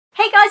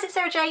Hey guys, it's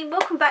Sarah Jane.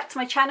 Welcome back to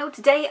my channel.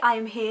 Today I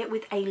am here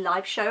with a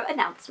live show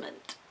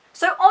announcement.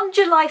 So on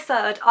July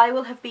 3rd, I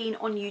will have been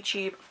on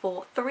YouTube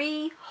for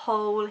 3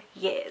 whole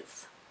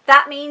years.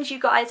 That means you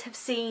guys have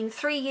seen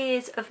 3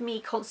 years of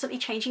me constantly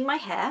changing my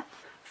hair,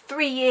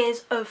 3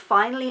 years of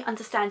finally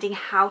understanding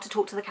how to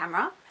talk to the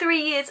camera, 3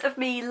 years of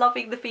me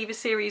loving the Fever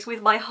series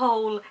with my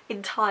whole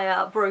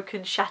entire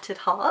broken, shattered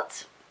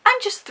heart,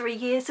 and just 3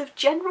 years of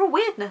general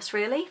weirdness,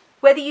 really.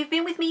 Whether you've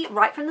been with me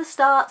right from the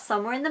start,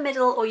 somewhere in the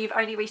middle, or you've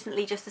only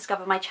recently just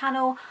discovered my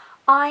channel,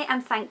 I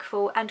am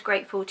thankful and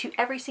grateful to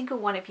every single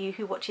one of you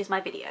who watches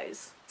my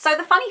videos. So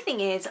the funny thing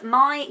is,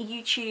 my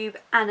YouTube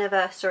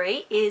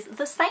anniversary is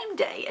the same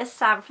day as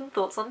Sam from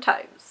Thoughts on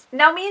Tomes.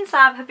 Now, me and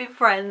Sam have been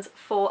friends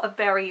for a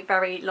very,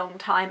 very long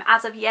time.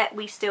 As of yet,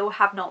 we still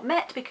have not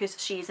met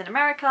because she's in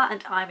America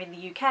and I'm in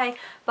the UK,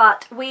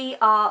 but we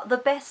are the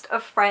best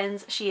of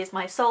friends. She is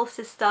my soul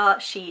sister,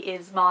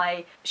 she's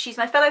my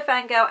fellow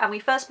fangirl, and we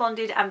first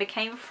bonded and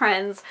became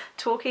friends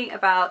talking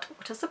about,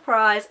 what a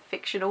surprise,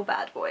 fictional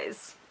bad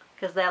boys,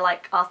 because they're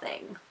like our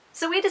thing.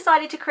 So we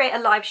decided to create a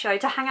live show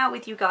to hang out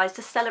with you guys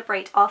to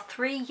celebrate our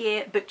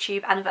 3-year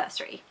Booktube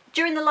anniversary.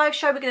 During the live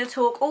show, we're going to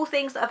talk all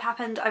things that have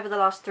happened over the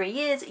last 3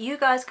 years. You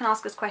guys can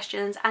ask us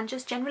questions and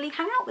just generally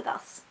hang out with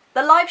us.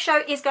 The live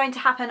show is going to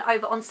happen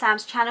over on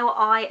Sam's channel.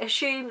 I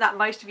assume that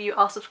most of you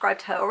are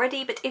subscribed to her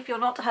already, but if you're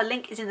not, her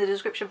link is in the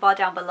description bar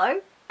down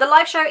below. The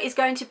live show is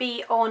going to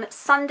be on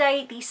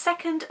Sunday, the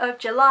 2nd of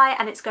July,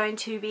 and it's going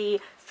to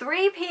be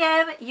 3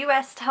 PM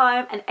US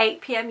time and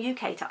 8 PM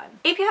UK time.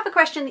 If you have a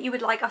question that you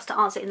would like us to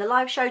answer in the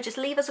live show, just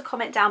leave us a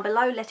comment down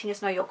below letting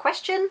us know your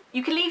question.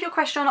 You can leave your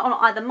question on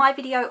either my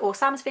video or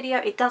Sam's video,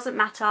 it doesn't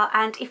matter.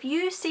 And if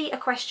you see a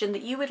question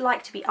that you would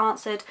like to be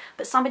answered,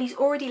 but somebody's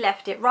already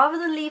left it, rather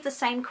than leave the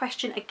same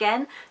question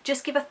again,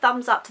 just give a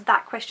thumbs up to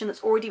that question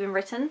that's already been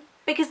written,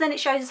 because then it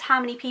shows us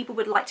how many people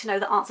would like to know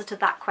the answer to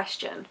that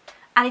question.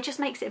 And it just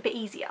makes it a bit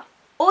easier.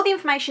 All the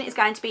information is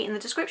going to be in the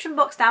description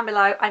box down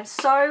below. I'm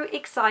so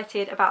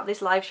excited about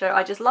this live show.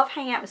 I just love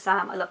hanging out with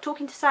Sam. I love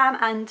talking to Sam,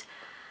 and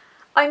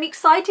I'm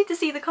excited to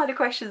see the kind of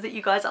questions that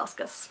you guys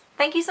ask us.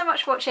 Thank you so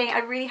much for watching. I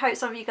really hope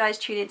some of you guys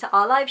tune into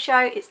our live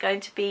show. It's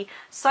going to be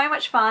so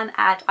much fun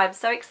and I'm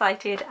so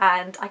excited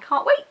and I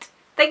can't wait.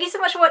 Thank you so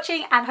much for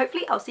watching, and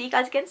hopefully I'll see you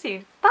guys again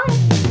soon.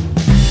 Bye!